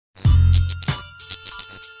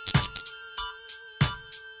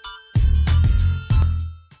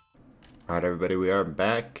Alright, everybody, we are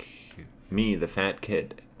back. Me, the fat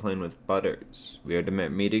kid, playing with Butters. We are the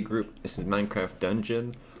media group. This is Minecraft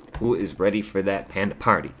Dungeon. Who is ready for that Panda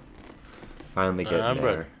party? Finally getting I'm there.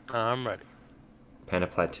 ready. I'm ready. Panda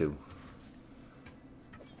Plateau.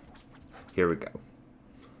 Here we go.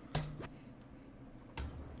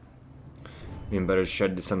 Me and Butters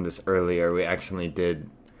showed some of this earlier. We accidentally did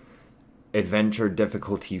Adventure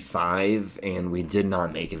difficulty 5, and we did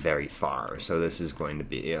not make it very far. So this is going to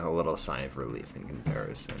be a little sigh of relief in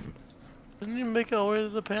comparison. Didn't you make it all the way to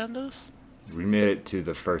the pandas? We made it to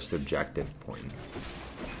the first objective point,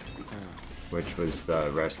 which was the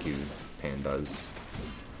rescue pandas.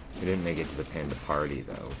 We didn't make it to the panda party,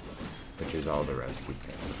 though, which is all the rescue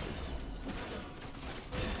pandas.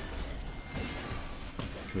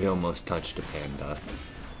 We almost touched a panda.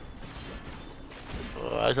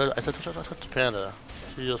 I touched the panda.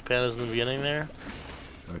 See those pandas in the beginning there?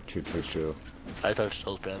 Oh, true. I touched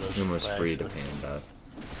those pandas. We almost freed a panda.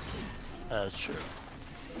 That's true.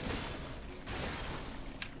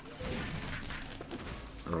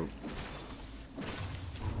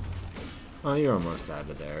 Oh, you're almost out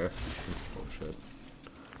of there. That's bullshit.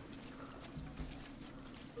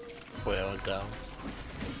 Wait, I went down.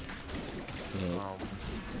 Yeah.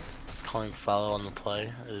 Calling follow on the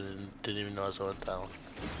play. I didn't even notice I went down.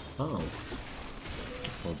 Oh.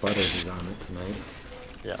 Well, Butters is on it tonight.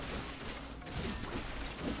 Yeah.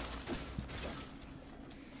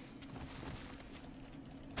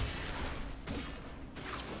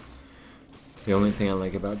 The only thing I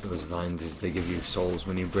like about those vines is they give you souls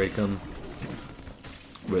when you break them,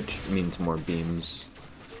 which means more beams.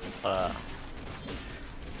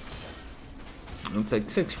 It's like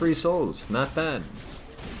 6 free souls, not bad.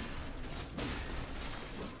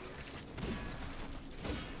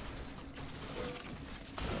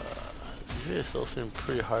 These still seem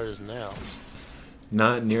pretty hard as nails.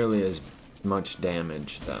 Not nearly as much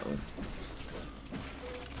damage, though.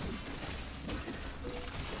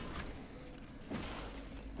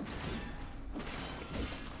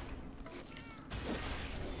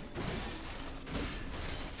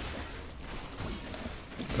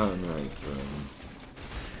 Cutting right through them.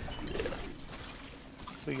 Yeah.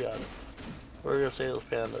 We got it. We're gonna save those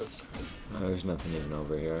pandas. There's nothing even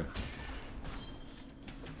over here.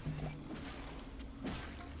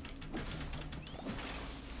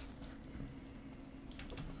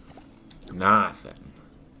 Nothing.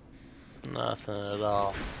 Nothing at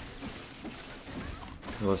all.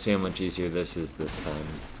 We'll see how much easier this is this time.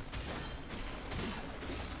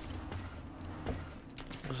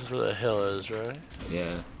 This is where the hill is, right?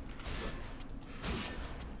 Yeah.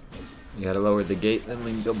 You gotta lower the gate, then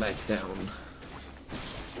we can go back down.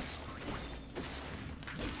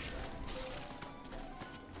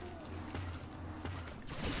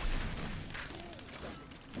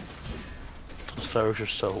 Those fires are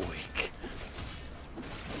so weak.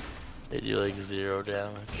 They do like 0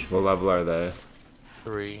 damage. What level are they?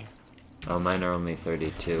 3. Oh, mine are only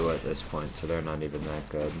 32 at this point, so they're not even that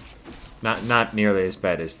good. Not nearly as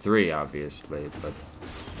bad as 3, obviously, but...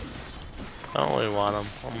 I don't really want them.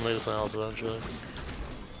 I'm gonna leave something else eventually.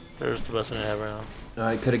 They're just the best thing I have right now.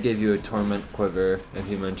 I could have gave you a Torment Quiver if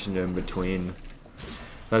you mentioned it in between.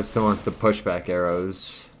 That's the one with the pushback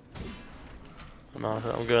arrows. No,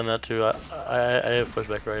 I'm good on that too. I have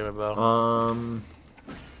pushback right in my bow.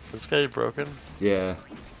 This guy's broken? Yeah.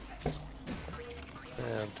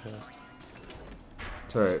 Fantastic.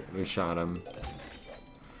 It's alright, we shot him.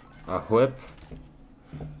 A whip,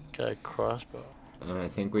 Got a crossbow. and I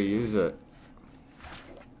think we use it.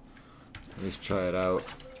 Let's try it out.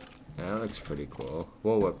 Yeah, that looks pretty cool.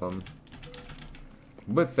 We'll whip him.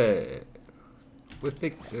 Whip it! Whip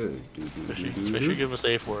it good. Make sure you give him a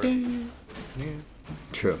safe word. Yeah.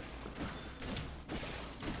 True.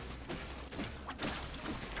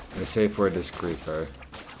 The safe word is creeper.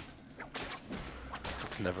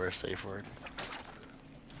 It's never a safe word.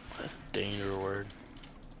 That's a danger word.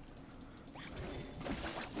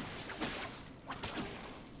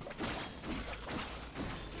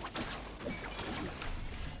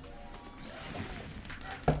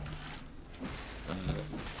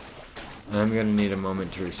 I'm gonna need a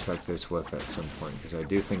moment to respect this whip at some point, because I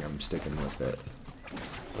do think I'm sticking with it.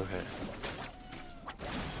 Okay.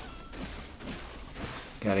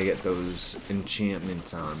 Gotta get those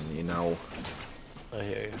enchantments on, you know. I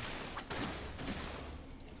hear you.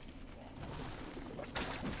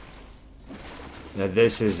 Now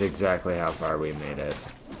this is exactly how far we made it.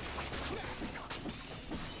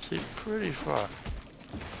 See, pretty far.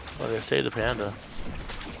 Well, they saved the panda.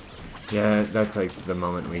 Yeah, that's like the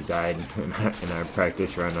moment we died in our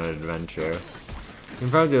practice run on adventure. can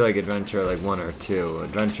probably do like adventure like 1 or 2.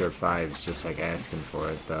 Adventure 5 is just like asking for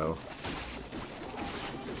it though.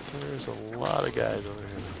 There's a lot of guys over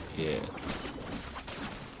here. Yeah.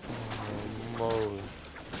 Oh, moly.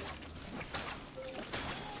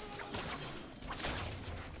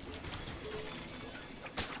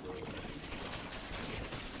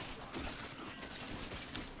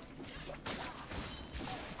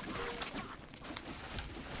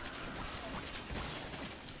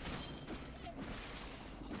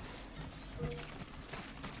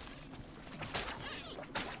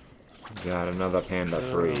 Got another panda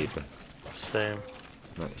freed. Same.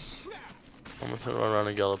 Nice. I'm gonna run around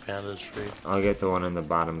and yellow pandas free. I'll get the one in the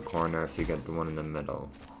bottom corner if you get the one in the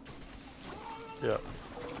middle. Yep.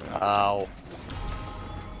 Ow.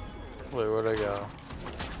 Wait, where'd I go?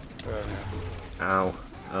 Right here.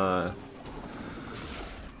 Ow.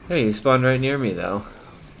 Hey, you spawned right near me though.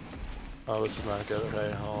 Oh, this is not good.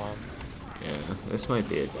 Okay, hold on. Yeah, this might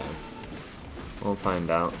be it then. We'll find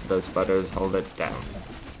out. Does Butters hold it down?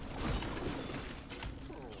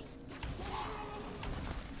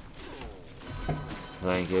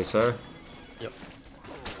 Thank you, sir. Yep.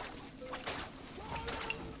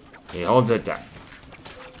 He holds it down.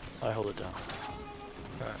 I hold it down.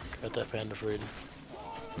 Alright, got that panda freed.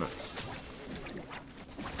 Nice.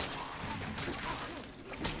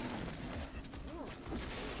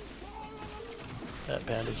 That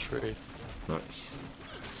panda's free. Nice.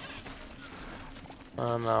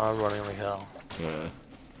 Oh no, I'm running like hell. Yeah.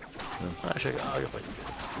 Actually, I'll get played.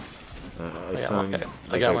 I found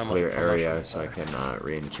I got my clear mushroom. area so I can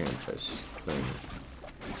re-enchant this thing.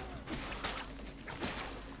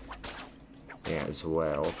 Yeah, as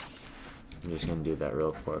well. I'm just gonna do that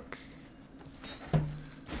real quick.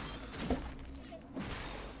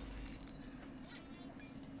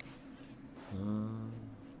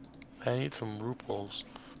 I need some ruples.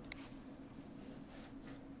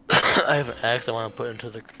 I have an axe I want to put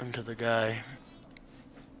into the guy.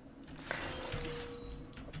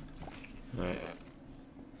 Alright.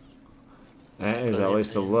 That is at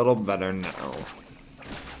least a little better now.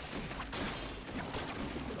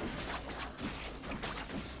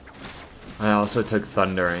 I also took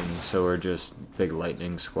Thundering, so we're just big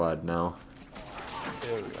lightning squad now.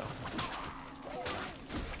 There we go.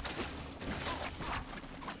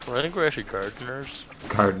 Well, I think we're actually gardeners.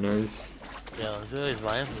 Gardeners. Yeah, let's do these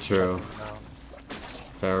vines. True.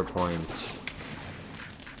 Fair point.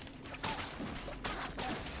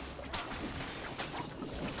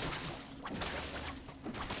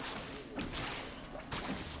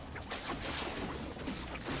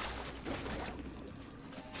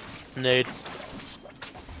 Nade.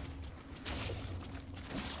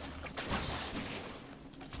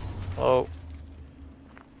 Oh.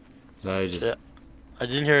 So I just... Yeah. I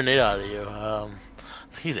didn't hear a nade out of you.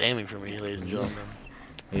 He's aiming for me, ladies and gentlemen.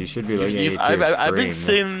 You should be looking at your screen. I've been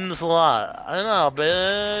seeing this a lot. I don't know, but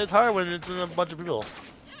it's hard when it's in a bunch of people.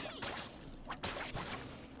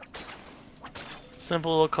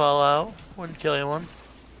 Simple little call out. Wouldn't kill anyone.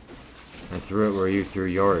 I threw it where you threw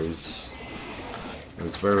yours. It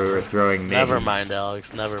was where we were throwing nades. Never mind,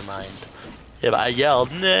 Alex. Never mind. Yeah, but I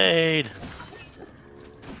yelled nade.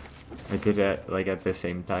 I did it like at the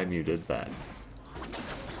same time you did that.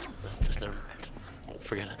 Just never mind.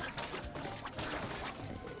 Forget it.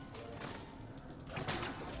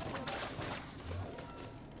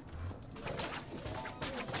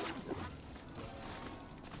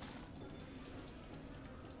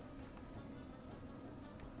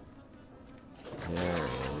 There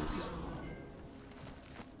it is.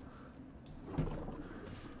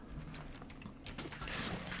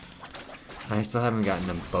 I still haven't gotten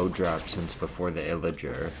a bow drop since before the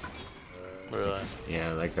Illager. Really?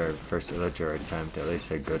 Yeah, like our first Illager attempt, at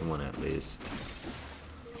least a good one at least.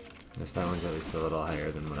 Guess that one's at least a little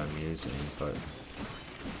higher than what I'm using, but...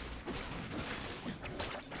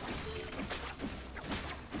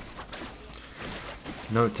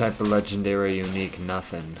 No type of legendary, unique,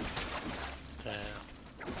 nothing. Damn.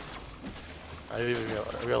 I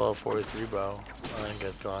got level 43 bow. I think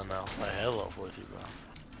it's gone now. I had a level 43 bow.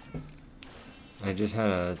 I just had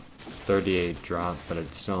a 38 drop, but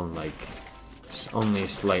it's still like only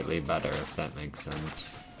slightly better, if that makes sense.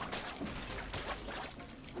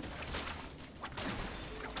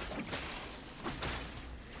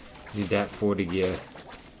 Need that 40 gear.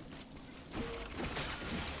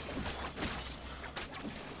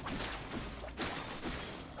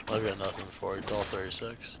 I've got nothing for it. It's all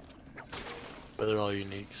 36. But they're all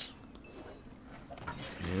uniques.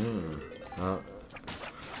 Oh,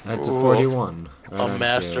 that's a 41. Right A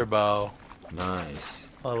master here. bow. Nice.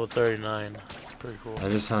 Level 39. Pretty cool. I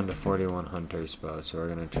just found a 41 hunter's bow, so we're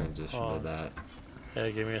gonna transition to that. Yeah,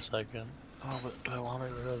 give me a second. Oh, but do I want to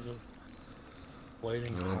get rid of the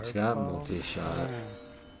waiting card? It's got multi-shot.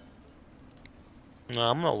 No,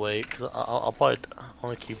 I'm gonna wait, cause I'll probably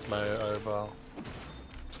want to keep my other bow.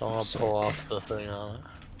 So I'm gonna pull off the thing on it.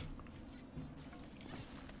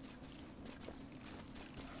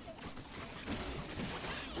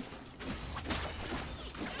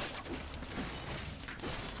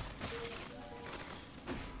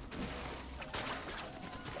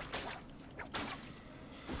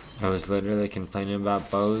 I was literally complaining about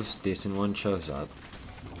bows. Decent one shows up.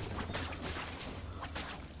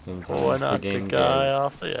 Oh, why not the guy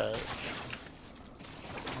off the edge?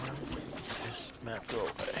 Just map go away.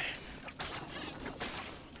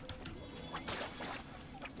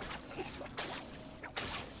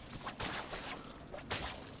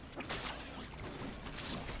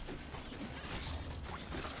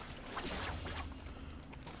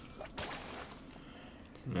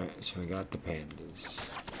 Alright, so we got the pandas.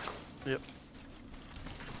 Yep.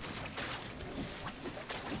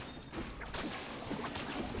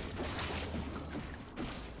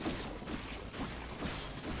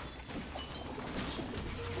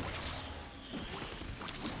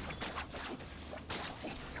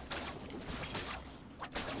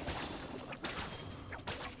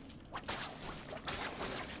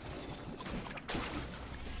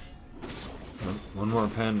 One more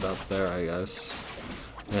panda up there, I guess.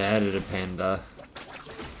 They added a panda.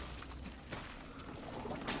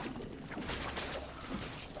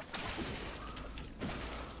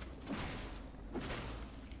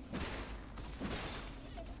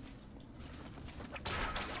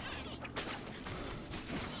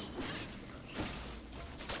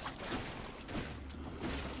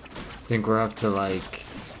 I think we're up to like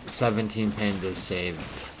 17 pandas saved.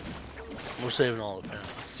 We're saving all the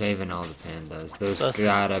pandas. Saving all the pandas. Those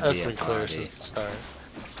gotta be a party. Start.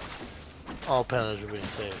 All pandas are being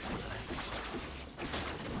saved today.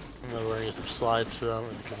 And then we're gonna get some slides to them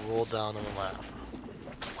and we can roll down them and laugh.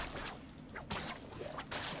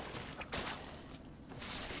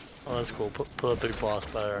 Oh, that's cool. Put a big boss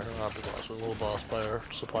by our, not big boss, but a little boss by our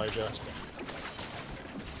supply chest.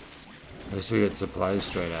 At least we get supplies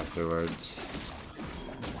straight afterwards.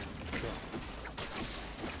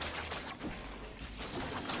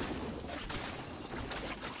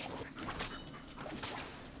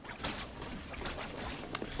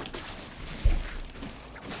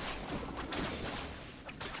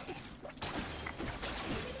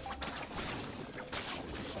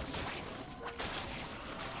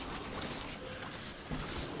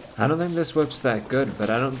 I don't think this whip's that good,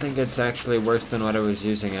 but I don't think it's actually worse than what I was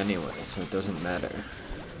using anyway, so it doesn't matter.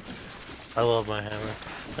 I love my hammer.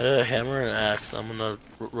 I got a hammer and an axe. I'm gonna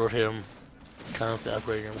rotate them, constantly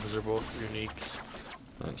upgrading them because they're both uniques.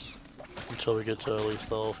 Nice. Until we get to at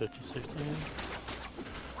least level 50, 60.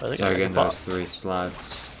 I think Start getting those 3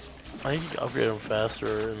 slots. I think you can upgrade them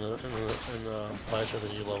faster in the patch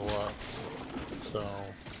than you level up. So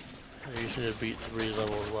you just need to beat 3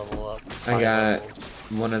 levels level up. I got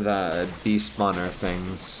one of the bee spawner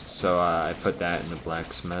things, so I put that in the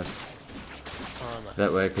blacksmith. Oh, nice.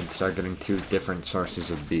 That way I could start getting 2 different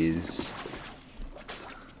sources of bees.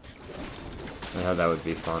 I thought that would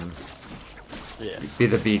be fun. Yeah. Be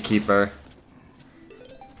the beekeeper.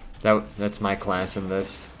 That's my class in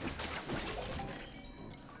this.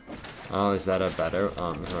 Oh, is that a better?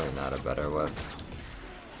 Really not a better whip.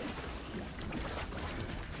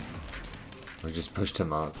 We just pushed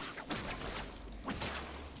him up.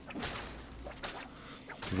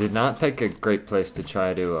 He did not pick a great place to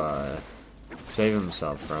try to save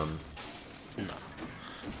himself from. No.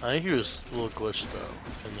 I think he was a little glitched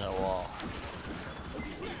though in that wall.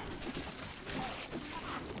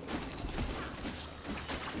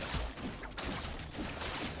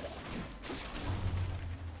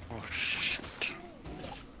 Oh shit.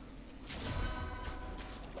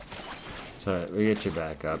 It's alright, we get you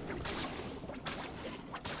back up.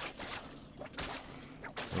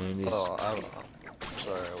 And he's... Oh, I'm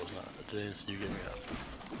sorry, I was not. I didn't see you get me up.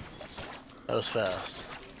 That was fast.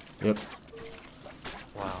 Yep.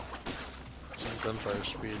 Wow. Some gunfire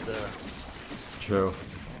speed there. True.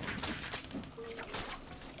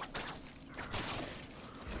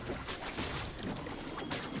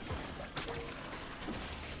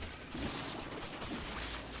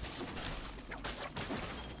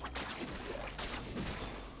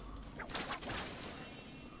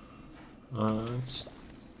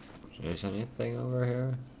 Is there anything over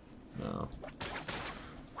here? No.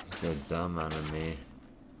 They're dumb out of me.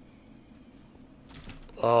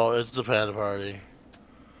 Oh, it's the Panda party.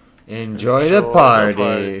 Enjoy the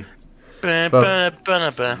party! Panda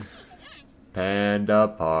Panda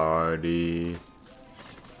party.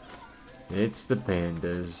 It's the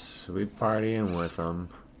pandas. We partying with them.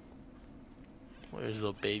 Where's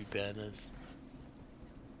the baby pandas?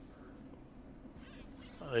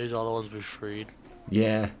 Are these all the ones we freed?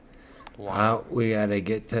 Yeah. Wow. Out. We gotta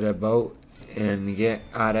get to the boat and get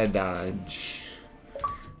out of Dodge.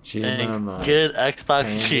 And get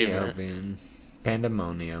Xbox achievement.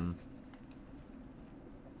 Pandemonium.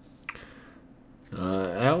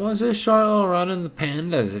 That was a short little run in the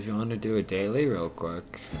pandas. If you want to do a daily real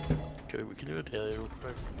quick. Okay, we can do a daily real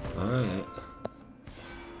quick. Alright.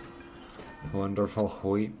 Wonderful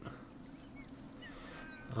wheat.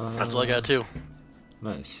 That's all I got too.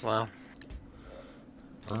 Nice. Wow.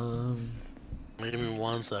 Give me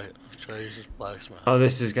 1 second. Let's try to use this blacksmith. Oh,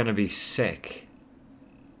 this is gonna be sick.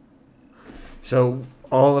 So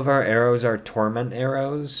all of our arrows are torment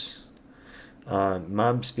arrows.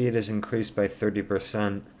 Mob speed is increased by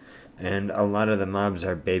 30%, and a lot of the mobs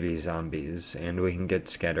are baby zombies, and we can get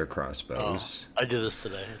scatter crossbows. Oh, I did this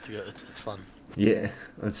today. It's good. It's fun. Yeah,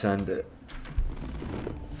 let's end it.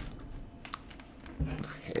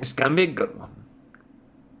 It's gonna be a good one.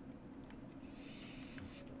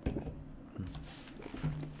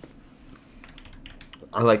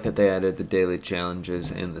 I like that they added the daily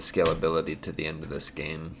challenges and the scalability to the end of this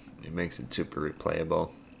game. It makes it super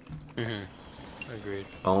replayable. Agreed.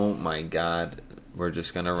 Oh my god. We're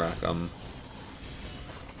just gonna rock them.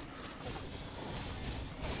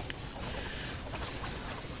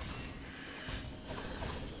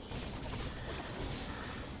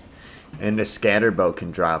 And the scatter bow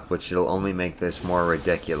can drop, which will only make this more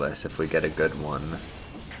ridiculous if we get a good one.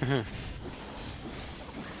 Are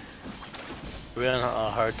we on a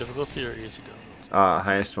hard difficulty or easy difficulty?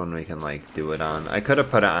 Highest one we can, like, do it on. I could have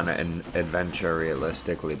put it on an adventure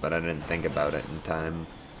realistically, but I didn't think about it in time.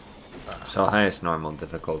 So highest normal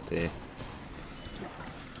difficulty.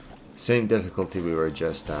 Same difficulty we were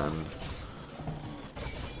just on.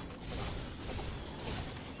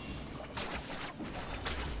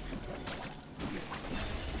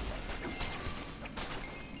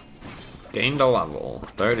 Gained a level.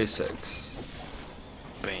 36.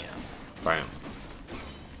 Bam. Bam.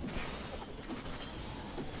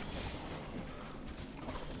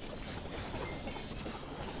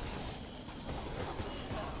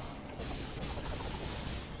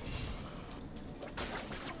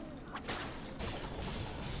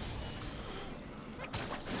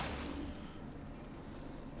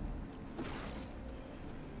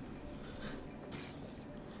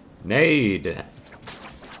 Nade.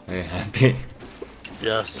 Are you happy?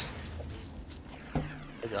 Yes.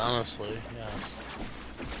 Like, honestly, yes.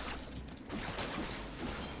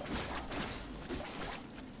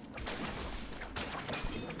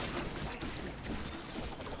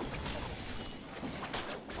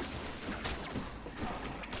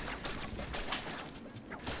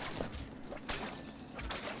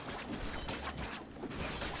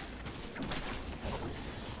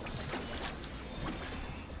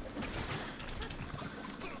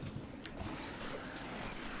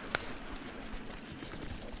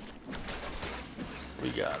 We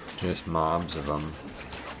got it. Just mobs of them.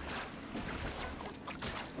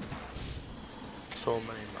 So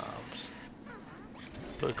many mobs.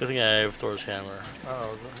 But good thing I have Thor's hammer.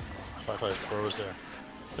 Oh, I thought Thor was there.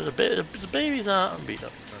 There's a baby's on beat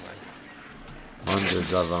up.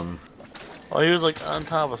 Hundreds of them. Oh, he was like on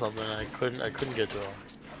top of something. And I couldn't get to him.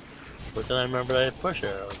 But then I remembered I had push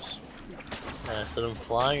arrows, and I set him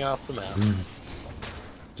flying off the map.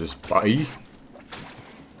 Just bye.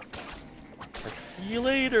 Like, see you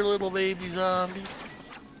later, little baby zombie.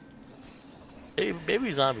 Hey,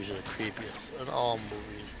 baby zombies are the creepiest in all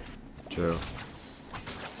movies. True.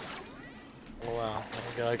 Oh wow,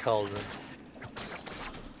 I got a cauldron.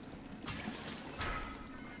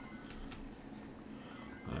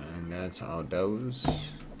 And that's all those.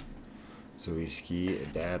 So we ski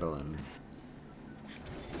daddling.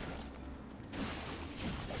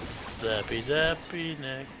 Zappy zappy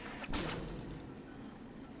neck.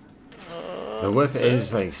 The whip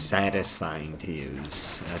is like satisfying to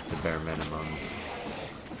use at the bare minimum.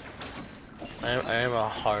 I am a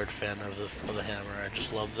hard fan of the hammer. I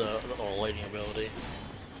just love the lightning ability.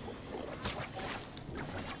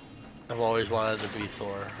 I've always wanted to be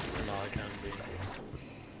Thor, and all I can be.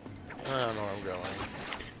 I don't know where I'm going.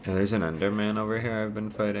 And there's an Enderman over here I've been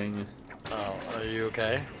fighting. Oh, are you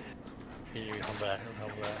okay? Can you come back?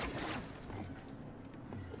 Come back.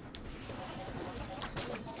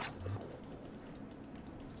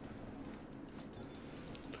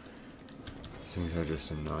 These things are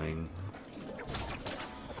just annoying.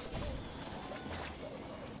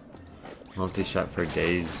 Multi-shot for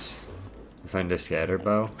days. Find a scatter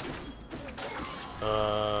bow.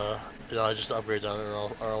 You know, I just upgrades on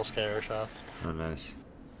our scatter shots. Oh, nice.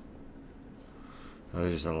 Oh,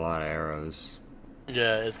 there's just a lot of arrows.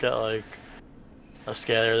 Yeah, it's got like a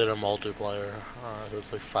scatter then a multiplier. So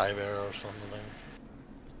it's like 5 arrows or something.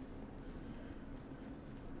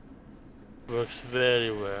 Works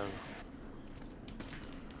very well.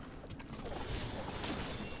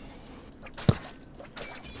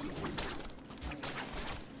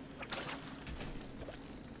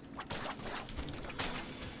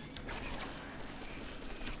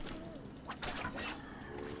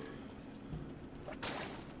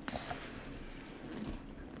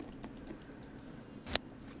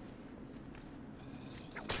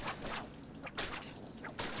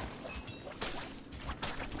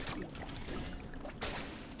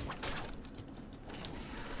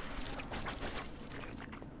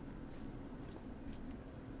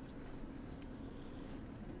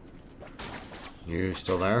 You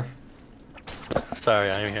still there?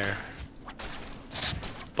 Sorry, I'm here.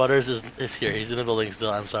 Butters is here. He's in the building still.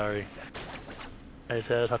 I'm sorry. I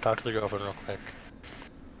said I'll talk to the girlfriend real quick.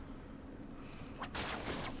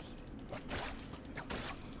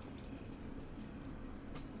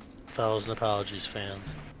 Thousand apologies, fans.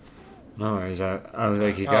 No worries. I was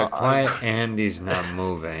like, he got quiet and he's not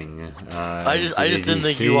moving. I just didn't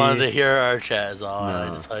think you wanted to hear our chat. Is all.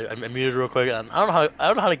 No. I muted real quick. And I don't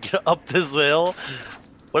know how to get up this hill.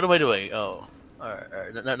 What am I doing? Oh, all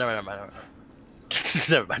right. Never mind.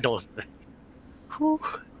 Never mind. Don't listen. Whew.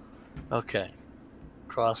 Okay.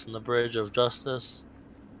 Crossing the bridge of justice.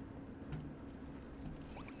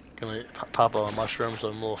 Gonna pop a mushroom so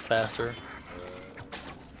I'm a little faster.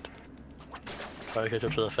 Try to catch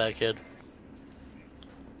up to the fat kid.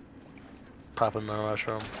 Pop another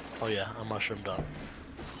mushroom. Oh yeah, a mushroom done.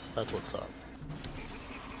 That's what's up.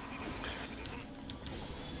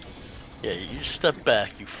 Yeah, you step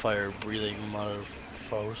back, you fire-breathing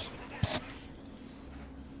motherfuckers.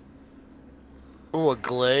 Ooh, a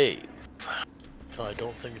glaive. Oh, I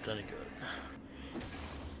don't think it's any good.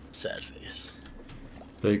 Sad face.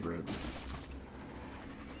 Big rip.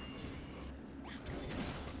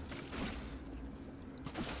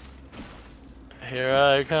 Here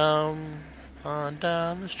I come on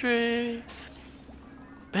down the street,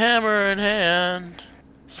 hammer in hand,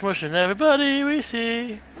 smushing everybody we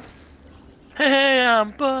see. Hey,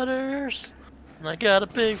 I'm Butters, and I got a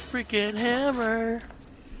big freaking hammer.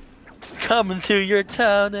 Coming to your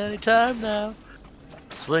town anytime now,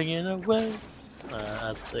 swinging away.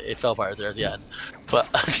 It fell apart there at the end, but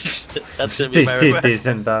that's gonna be my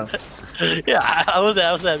Decent though. Yeah, I was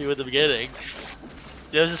happy with the beginning.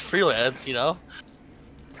 It was just freelance, you know.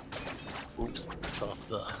 Oops, fell off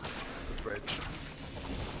the bridge.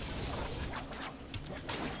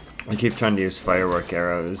 I keep trying to use firework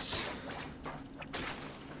arrows.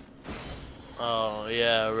 Oh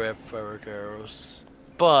yeah, rip firework arrows.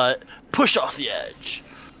 But push off the edge.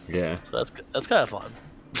 Yeah. So that's kind of fun.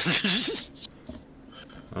 This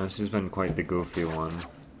has been quite the goofy one.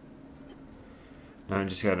 Now I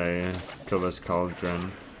just gotta kill this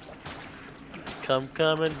cauldron.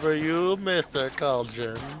 Coming for you, Mr.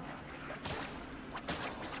 Cauldron.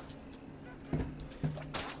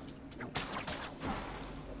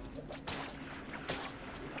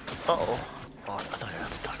 Uh-oh. Oh, I thought I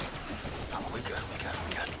got stuck. Oh, we good.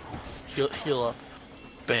 Heal up.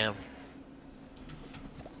 Bam.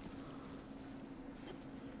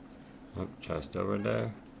 Oh, chest over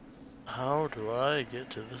there. How do I get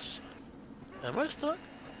to this? Am I stuck?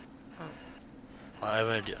 Oh. I have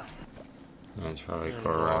an idea. That's probably go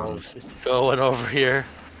around. Going over here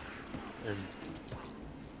and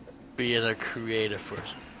being a creative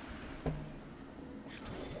person.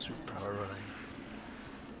 Superpower running.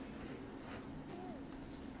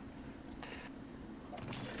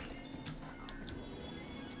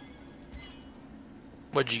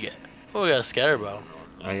 What'd you get? Oh, we got a scatter bow.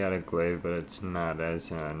 I got a glaive, but it's not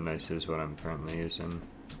as nice as what I'm currently using.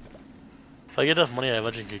 If I get enough money, I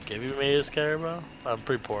imagine could give you maybe a scatter bow. I'm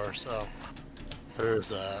pretty poor, so there's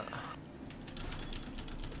that.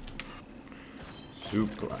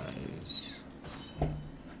 Supplies.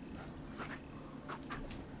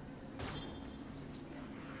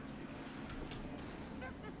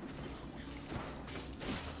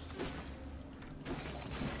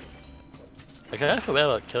 I kind of feel bad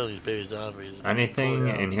about killing these baby zombies. Anything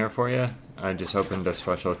in here for you? I just opened a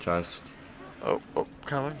special chest. Oh,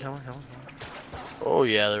 coming. Oh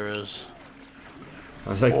yeah, there is. I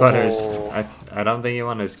was like, Butters, I don't think you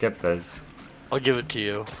want to skip this. I'll give it to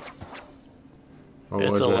you. What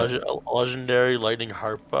It's was it? a legendary lightning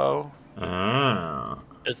harp bow. Ah.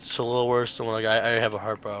 It's a little worse than what I have a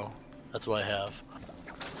harp bow. That's what I have.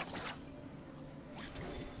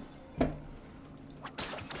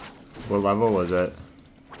 What level was it?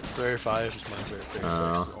 35, just mine's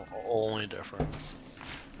 36. Only difference.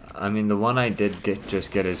 I mean, the one I did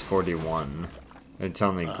just get is 41. It's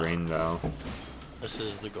only green though. This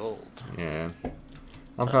is the gold. Yeah.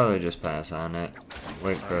 I'll probably just pass on it.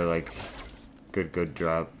 Wait for like good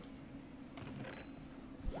drop.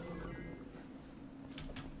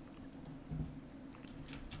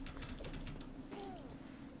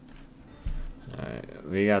 Alright,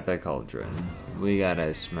 we got the cauldron. We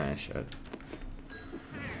gotta smash it.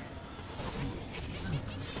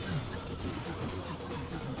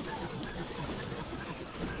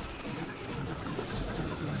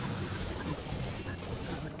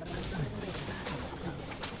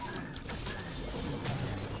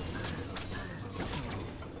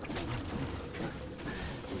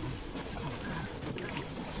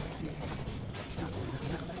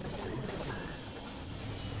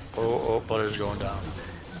 Oh, butter's going down.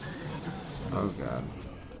 Oh god.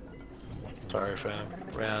 Sorry, fam.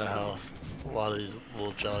 Ran out of health. A lot of these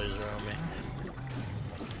little jellies around me.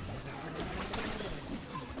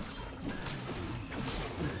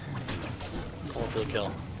 Going for the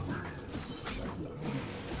kill.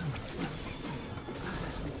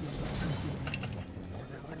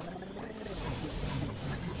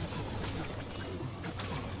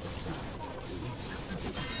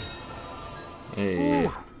 Hey.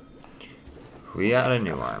 Ooh. We got a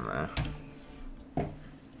new armor.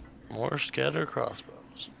 More scatter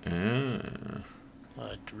crossbows.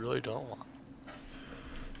 I really don't want.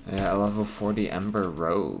 Yeah, a level 40 Ember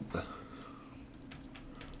robe.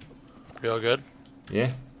 You all good?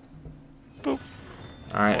 Yeah. Boop.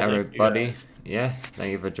 Alright, Well, everybody. Yeah,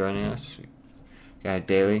 thank you for joining us. Got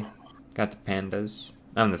Daily. Got the Pandas.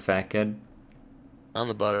 I'm the Fat Kid. I'm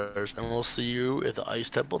the Butters, and we'll see you at the Ice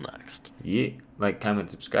Temple next. Yeah. Like, comment,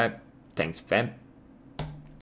 subscribe. Thanks, fam.